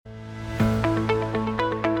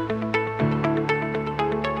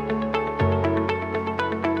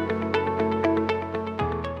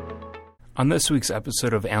On this week's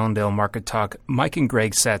episode of Allendale Market Talk, Mike and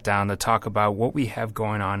Greg sat down to talk about what we have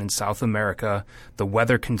going on in South America, the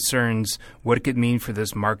weather concerns, what it could mean for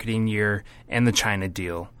this marketing year, and the China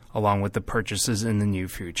deal, along with the purchases in the near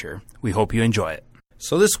future. We hope you enjoy it.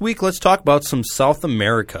 So this week, let's talk about some South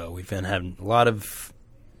America. We've been having a lot of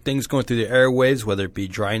things going through the airwaves, whether it be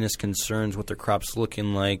dryness concerns, what their crops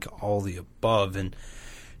looking like, all the above. And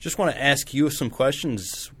just want to ask you some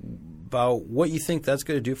questions about what you think that's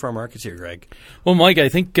going to do for our markets here, Greg. Well, Mike, I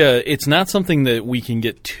think it's not something that we can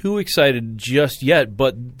get too excited just yet,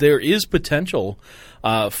 but there is potential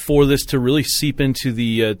for this to really seep into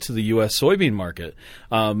the U.S. soybean market.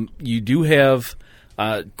 You do have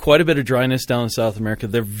quite a bit of dryness down in South America.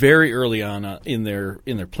 They're very early on in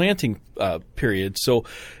their planting period, so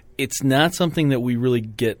it's not something that we really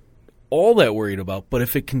get all that worried about. But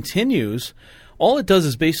if it continues, all it does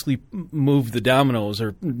is basically move the dominoes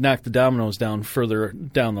or knock the dominoes down further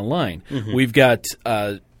down the line. Mm-hmm. We've got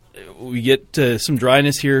we get some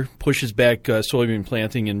dryness here, pushes back soybean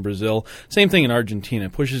planting in Brazil. Same thing in Argentina,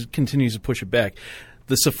 continues to push it back.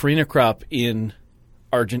 The safrinha crop in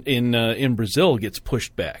Brazil gets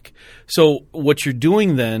pushed back. So what you're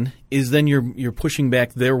doing then is you're pushing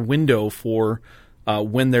back their window for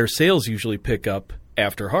when their sales usually pick up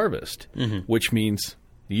after harvest, mm-hmm. which means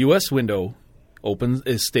the U.S. window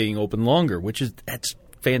is staying open longer, that's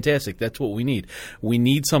fantastic. That's what we need. We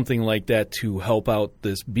need something like that to help out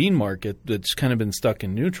this bean market that's kind of been stuck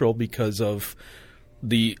in neutral because of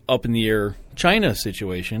the up-in-the-air China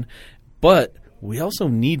situation. But we also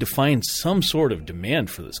need to find some sort of demand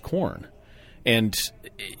for this corn. And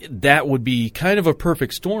that would be kind of a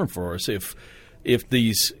perfect storm for us if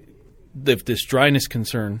this dryness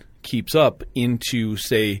concern keeps up into,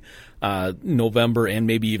 say, November and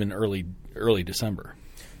maybe even early December.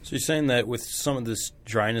 So you're saying that with some of this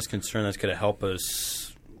dryness concern, that's going to help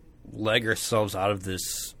us leg ourselves out of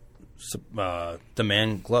this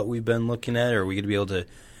demand glut we've been looking at, or are we going to be able to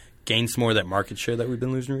gain some more of that market share that we've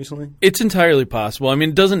been losing recently? It's entirely possible. I mean,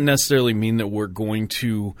 it doesn't necessarily mean that we're going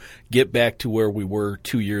to get back to where we were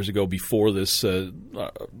 2 years ago before this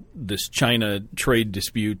China trade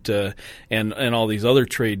dispute and all these other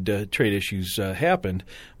trade issues happened.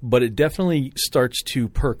 But it definitely starts to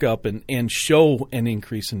perk up and show an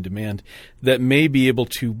increase in demand that may be able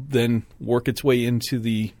to then work its way into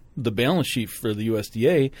the balance sheet for the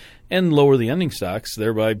USDA and lower the ending stocks,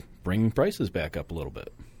 thereby bringing prices back up a little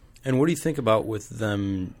bit. And what do you think about with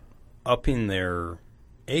them upping their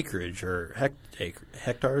acreage or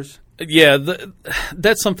hectares? Yeah,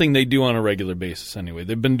 that's something they do on a regular basis anyway.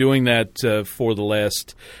 They've been doing that for the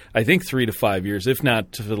last, I think, 3 to 5 years, if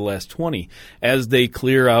not for the last 20, as they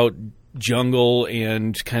clear out jungle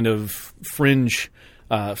and kind of fringe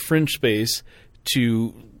space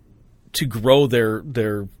to grow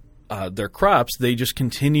their crops. They just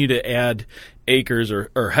continue to add acres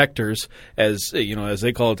or hectares, as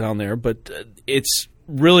they call it down there. But it's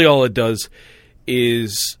really all it does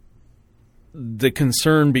is the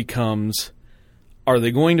concern becomes: are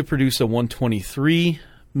they going to produce a 123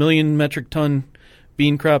 million metric ton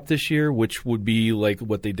bean crop this year, which would be like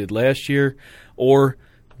what they did last year, or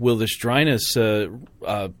will this dryness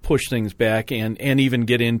push things back and even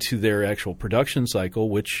get into their actual production cycle,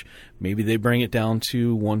 which maybe they bring it down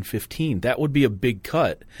to 115? That would be a big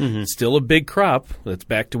cut. Mm-hmm. It's still a big crop. That's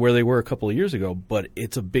back to where they were a couple of years ago, but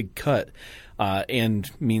it's a big cut and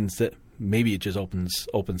means that maybe it just opens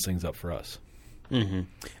things up for us. Mm-hmm.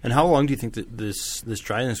 And how long do you think that this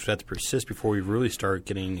dryness would have to persist before we really start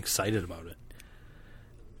getting excited about it?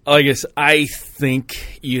 I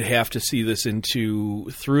think you'd have to see this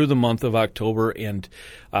through the month of October and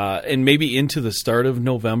maybe into the start of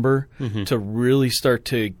November, mm-hmm. to really start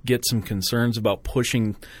to get some concerns about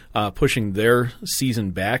pushing their season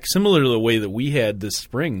back, similar to the way that we had this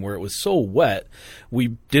spring where it was so wet. We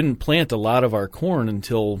didn't plant a lot of our corn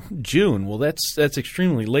until June. Well, that's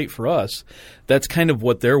extremely late for us. That's kind of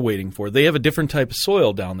what they're waiting for. They have a different type of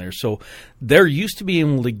soil down there, so they're used to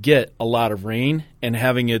being able to get a lot of rain and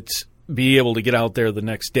having it be able to get out there the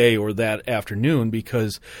next day or that afternoon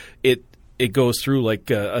because it goes through like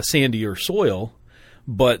a sandier soil.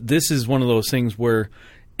 But this is one of those things where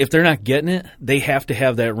if they're not getting it, they have to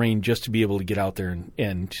have that rain just to be able to get out there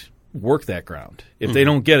and work that ground. If mm-hmm. they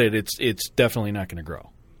don't get it, it's definitely not going to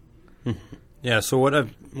grow. Mm-hmm. Yeah, so what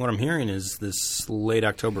I'm hearing is this late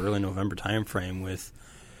October, early November time frame with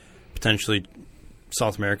potentially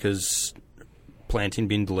South America's planting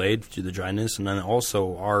being delayed due to the dryness, and then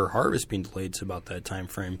also our harvest being delayed to about that time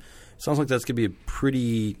frame. Sounds like that's going to be a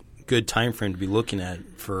pretty good time frame to be looking at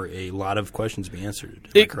for a lot of questions to be answered.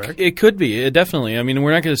 Is that correct? It could be. Definitely. I mean,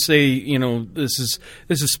 we're not going to say, this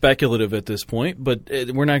is speculative at this point, but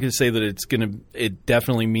we're not going to say that it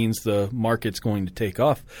definitely means the market's going to take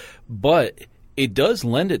off. But it does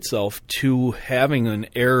lend itself to having an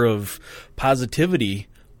air of positivity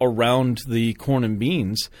around the corn and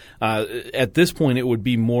beans. At this point, it would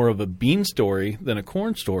be more of a bean story than a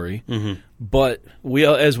corn story. Mm-hmm. But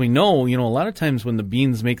as we know, a lot of times when the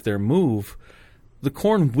beans make their move, the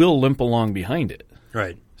corn will limp along behind it.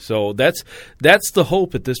 Right. So that's the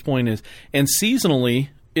hope at this point is, and seasonally,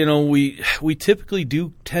 we typically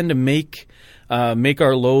do tend to make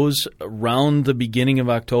our lows around the beginning of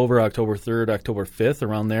October 3rd, October 5th,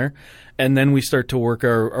 around there. And then we start to work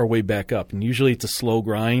our way back up. And usually it's a slow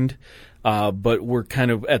grind, but we're kind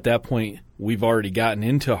of at that point, we've already gotten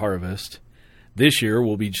into harvest. This year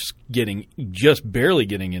we'll be just barely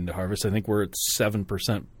getting into harvest. I think we're at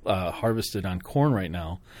 7% harvested on corn right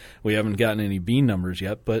now. We haven't gotten any bean numbers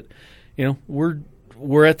yet, but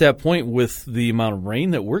we're at that point with the amount of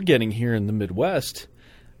rain that we're getting here in the Midwest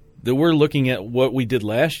that we're looking at what we did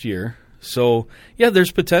last year. So, yeah,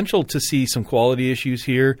 there's potential to see some quality issues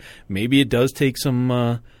here. Maybe it does take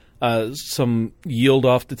some yield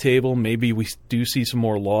off the table. Maybe we do see some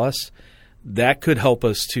more loss. That could help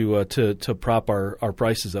us to prop our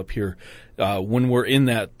prices up here when we're in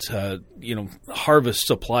that harvest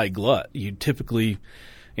supply glut. You typically,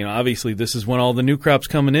 obviously this is when all the new crops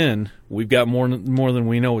coming in. We've got more than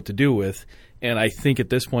we know what to do with, and I think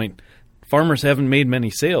at this point, farmers haven't made many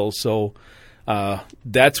sales, so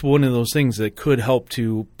that's one of those things that could help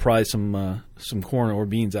to pry some corn or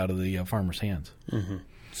beans out of the farmers' hands. Mm-hmm.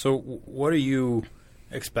 So, what are you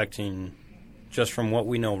expecting? Just from what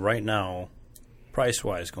we know right now,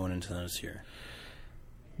 price-wise, going into this year,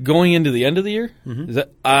 going into the end of the year, mm-hmm. Is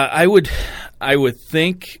that I would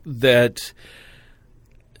think that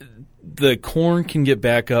the corn can get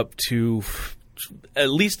back up to at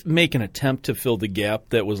least make an attempt to fill the gap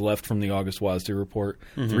that was left from the August WASDE report,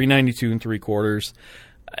 mm-hmm. 392 3/4.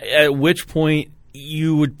 At which point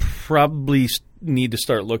you would probably need to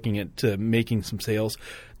start looking at making some sales.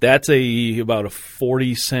 That's about a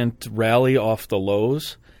 40-cent rally off the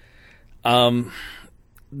lows.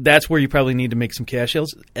 That's where you probably need to make some cash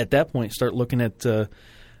sales. At that point, start looking at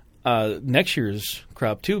next year's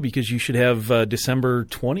crop too, because you should have December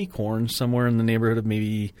 20 corn somewhere in the neighborhood of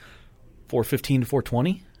maybe $415 to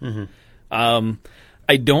 $420. Mm-hmm.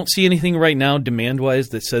 I don't see anything right now demand-wise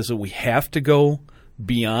that says that we have to go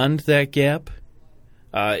beyond that gap.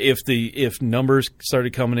 If numbers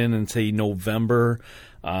started coming in in, say, November,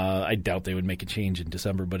 I doubt they would make a change in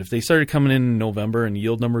December. But if they started coming in November and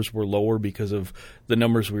yield numbers were lower because of the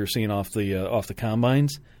numbers we were seeing off the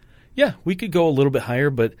combines, yeah, we could go a little bit higher.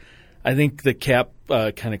 But I think the cap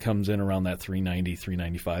kind of comes in around that 390,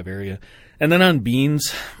 395 area. And then on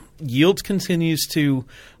beans, yields continues to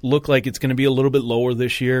look like it's going to be a little bit lower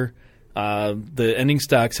this year. The ending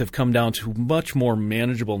stocks have come down to a much more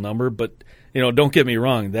manageable number, but don't get me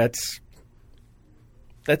wrong, that's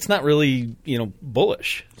not really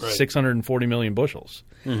bullish. Right. 640 million bushels.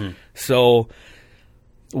 Mm-hmm. So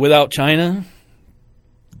without China,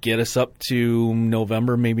 get us up to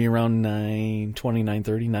November, maybe around 920,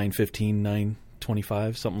 930, 915,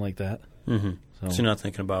 925, something like that. Mm-hmm. So you're not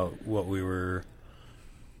thinking about what was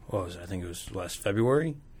it? I think it was last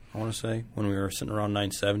February, I want to say, when we were sitting around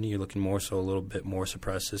 970. You're looking more so a little bit more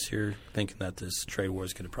suppressed this year, thinking that this trade war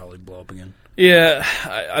is going to probably blow up again. Yeah,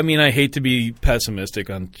 I mean, I hate to be pessimistic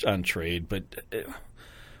on trade, but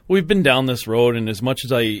we've been down this road, and as much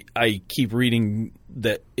as I keep reading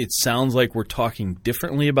that it sounds like we're talking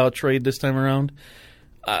differently about trade this time around,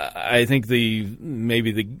 I think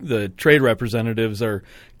maybe the trade representatives are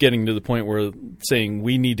getting to the point where saying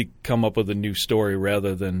we need to come up with a new story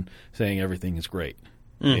rather than saying everything is great.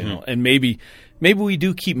 Mm-hmm. And maybe we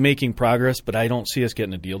do keep making progress, but I don't see us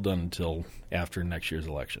getting a deal done until after next year's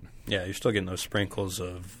election. Yeah, you're still getting those sprinkles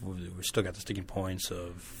of we still got the sticking points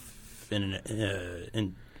of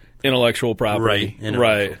intellectual property,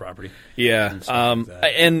 right? Property, yeah.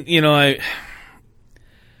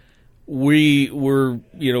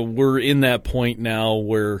 We're in that point now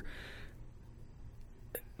where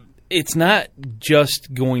it's not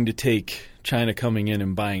just going to take China coming in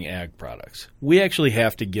and buying ag products. We actually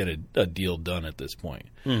have to get a deal done at this point.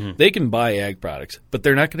 Mm-hmm. They can buy ag products, but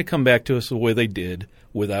they're not going to come back to us the way they did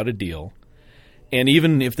without a deal. And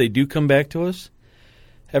even if they do come back to us,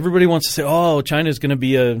 everybody wants to say, "Oh, China's going to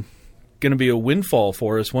be a windfall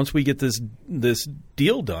for us once we get this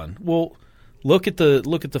deal done." Well, look at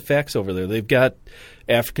the facts over there. They've got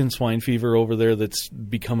African swine fever over there that's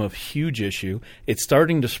become a huge issue. It's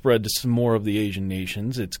starting to spread to some more of the Asian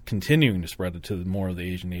nations. It's continuing to spread to more of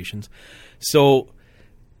the Asian nations. So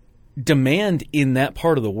demand in that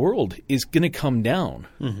part of the world is going to come down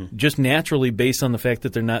just naturally based on the fact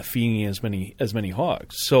that they're not feeding as many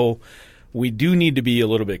hogs. So we do need to be a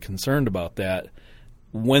little bit concerned about that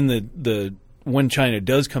when when China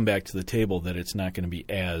does come back to the table, that it's not going to be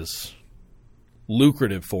as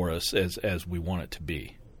lucrative for us as we want it to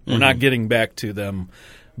be. We're not getting back to them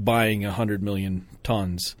buying 100 million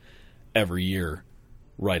tons every year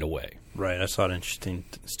right away. Right. I saw an interesting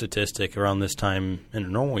statistic. Around this time in a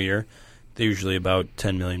normal year, they're usually about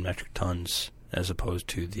 10 million metric tons as opposed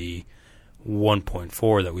to the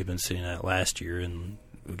 1.4 that we've been sitting at last year. And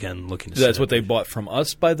again, looking to that's what they bought from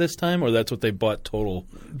us by this time, or that's what they bought total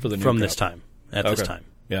for the new from crop? this time, at this time.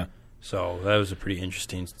 Yeah. So that was a pretty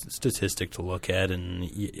interesting statistic to look at, and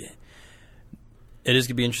it is going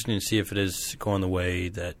to be interesting to see if it is going the way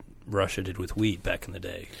that Russia did with wheat back in the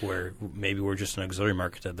day, where maybe we're just an auxiliary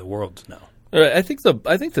market of the world now. I think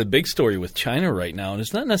the big story with China right now, and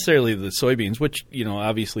it's not necessarily the soybeans, which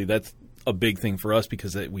obviously that's a big thing for us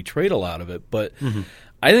because we trade a lot of it, but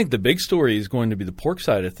I think the big story is going to be the pork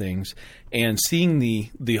side of things and seeing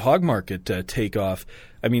the hog market take off.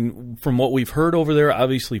 I mean, from what we've heard over there,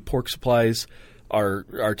 obviously pork supplies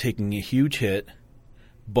are taking a huge hit,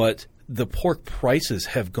 but the pork prices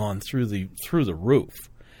have gone through the roof.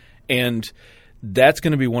 And that's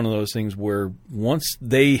going to be one of those things where once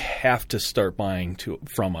they have to start buying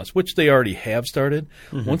from us, which they already have started,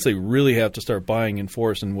 once they really have to start buying in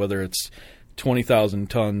force, and whether it's 20,000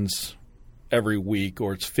 tons every week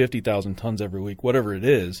or it's 50,000 tons every week, whatever it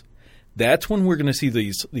is, that's when we're going to see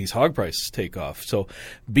these hog prices take off. So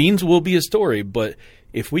beans will be a story, but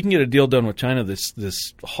if we can get a deal done with China, this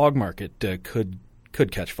hog market could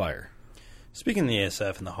catch fire. Speaking of the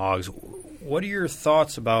ASF and the hogs, what are your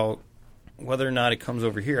thoughts about whether or not it comes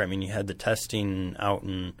over here? I mean, you had the testing out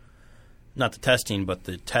in – not the testing, but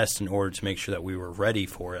the test in order to make sure that we were ready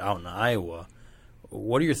for it out in Iowa.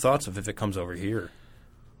 What are your thoughts if it comes over here?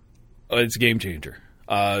 It's a game changer.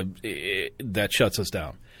 That shuts us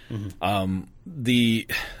down. The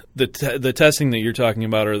testing that you're talking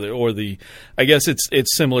about, or the I guess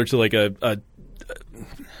it's similar to like a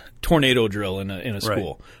tornado drill in a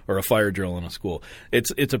school, or a fire drill in a school.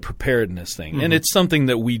 It's a preparedness thing, and it's something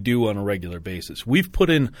that we do on a regular basis. We've put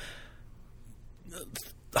in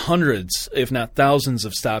hundreds, if not thousands,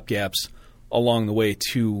 of stopgaps along the way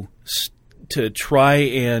to try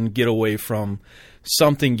and get away from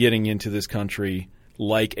something getting into this country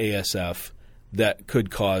like ASF that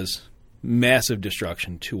could cause massive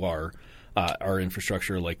destruction to our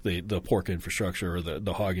infrastructure, like the pork infrastructure or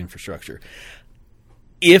the hog infrastructure.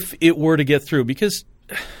 If it were to get through, because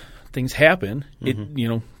things happen,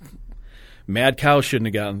 mad cow shouldn't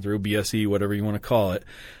have gotten through, BSE, whatever you want to call it,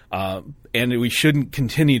 and we shouldn't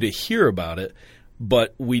continue to hear about it,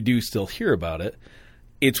 but we do still hear about it.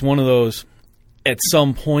 It's one of those, at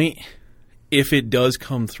some point, if it does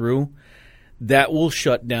come through, that will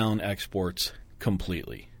shut down exports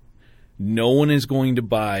completely. No one is going to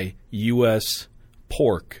buy U.S.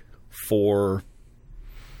 pork for,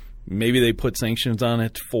 maybe they put sanctions on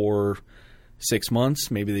it for 6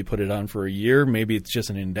 months, maybe they put it on for a year, maybe it's just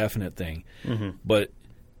an indefinite thing. But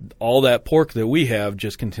all that pork that we have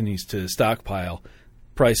just continues to stockpile.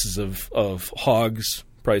 Prices of hogs,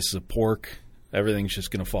 prices of pork, everything's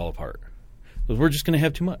just going to fall apart. We're just going to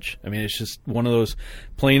have too much. I mean, it's just one of those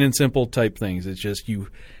plain and simple type things. It's just you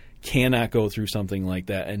cannot go through something like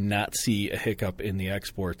that and not see a hiccup in the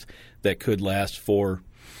exports that could last for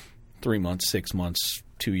 3 months, 6 months,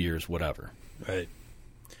 2 years, whatever. Right.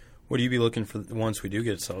 Would you be looking for, once we do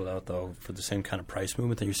get it settled out, though, for the same kind of price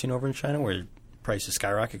movement that you're seeing over in China, where prices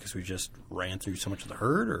skyrocket because we just ran through so much of the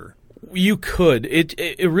herd? Or you could.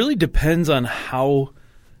 It really depends on how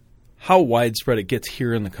widespread it gets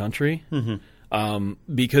here in the country.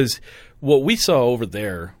 Because what we saw over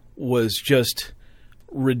there was just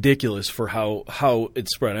ridiculous for how it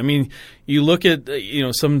spread. I mean, you look at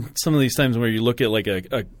some of these times where you look at like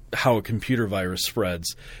how a computer virus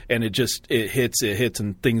spreads, and it hits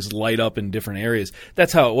and things light up in different areas.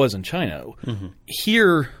 That's how it was in China.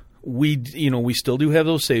 Here we still do have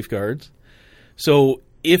those safeguards. So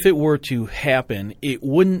if it were to happen, it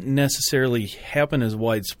wouldn't necessarily happen as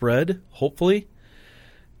widespread, hopefully.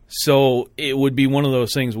 So it would be one of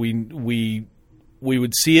those things we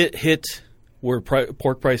would see it hit where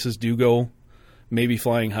pork prices do go maybe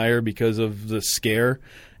flying higher because of the scare,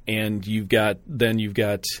 and you've got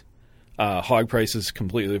hog prices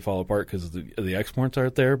completely fall apart because the exports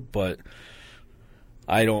aren't there. But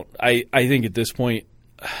I think at this point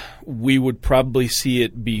we would probably see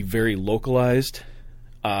it be very localized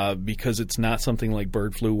because it's not something like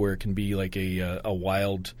bird flu where it can be like a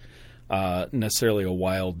wild, necessarily a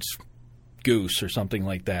wild goose or something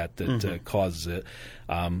like that causes it.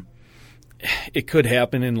 It could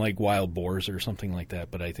happen in like wild boars or something like that,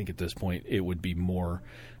 but I think at this point it would be more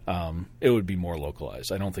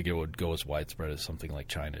localized. I don't think it would go as widespread as something like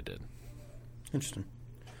China did. Interesting.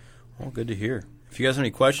 Well, good to hear. If you guys have any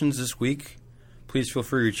questions this week, please feel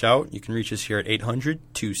free to reach out. You can reach us here at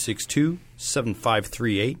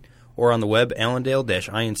 800-262-7538 or on the web,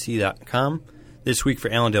 allendale-inc.com. This week for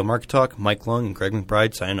Allendale Market Talk, Mike Lung and Greg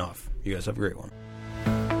McBride signing off. You guys have a great one.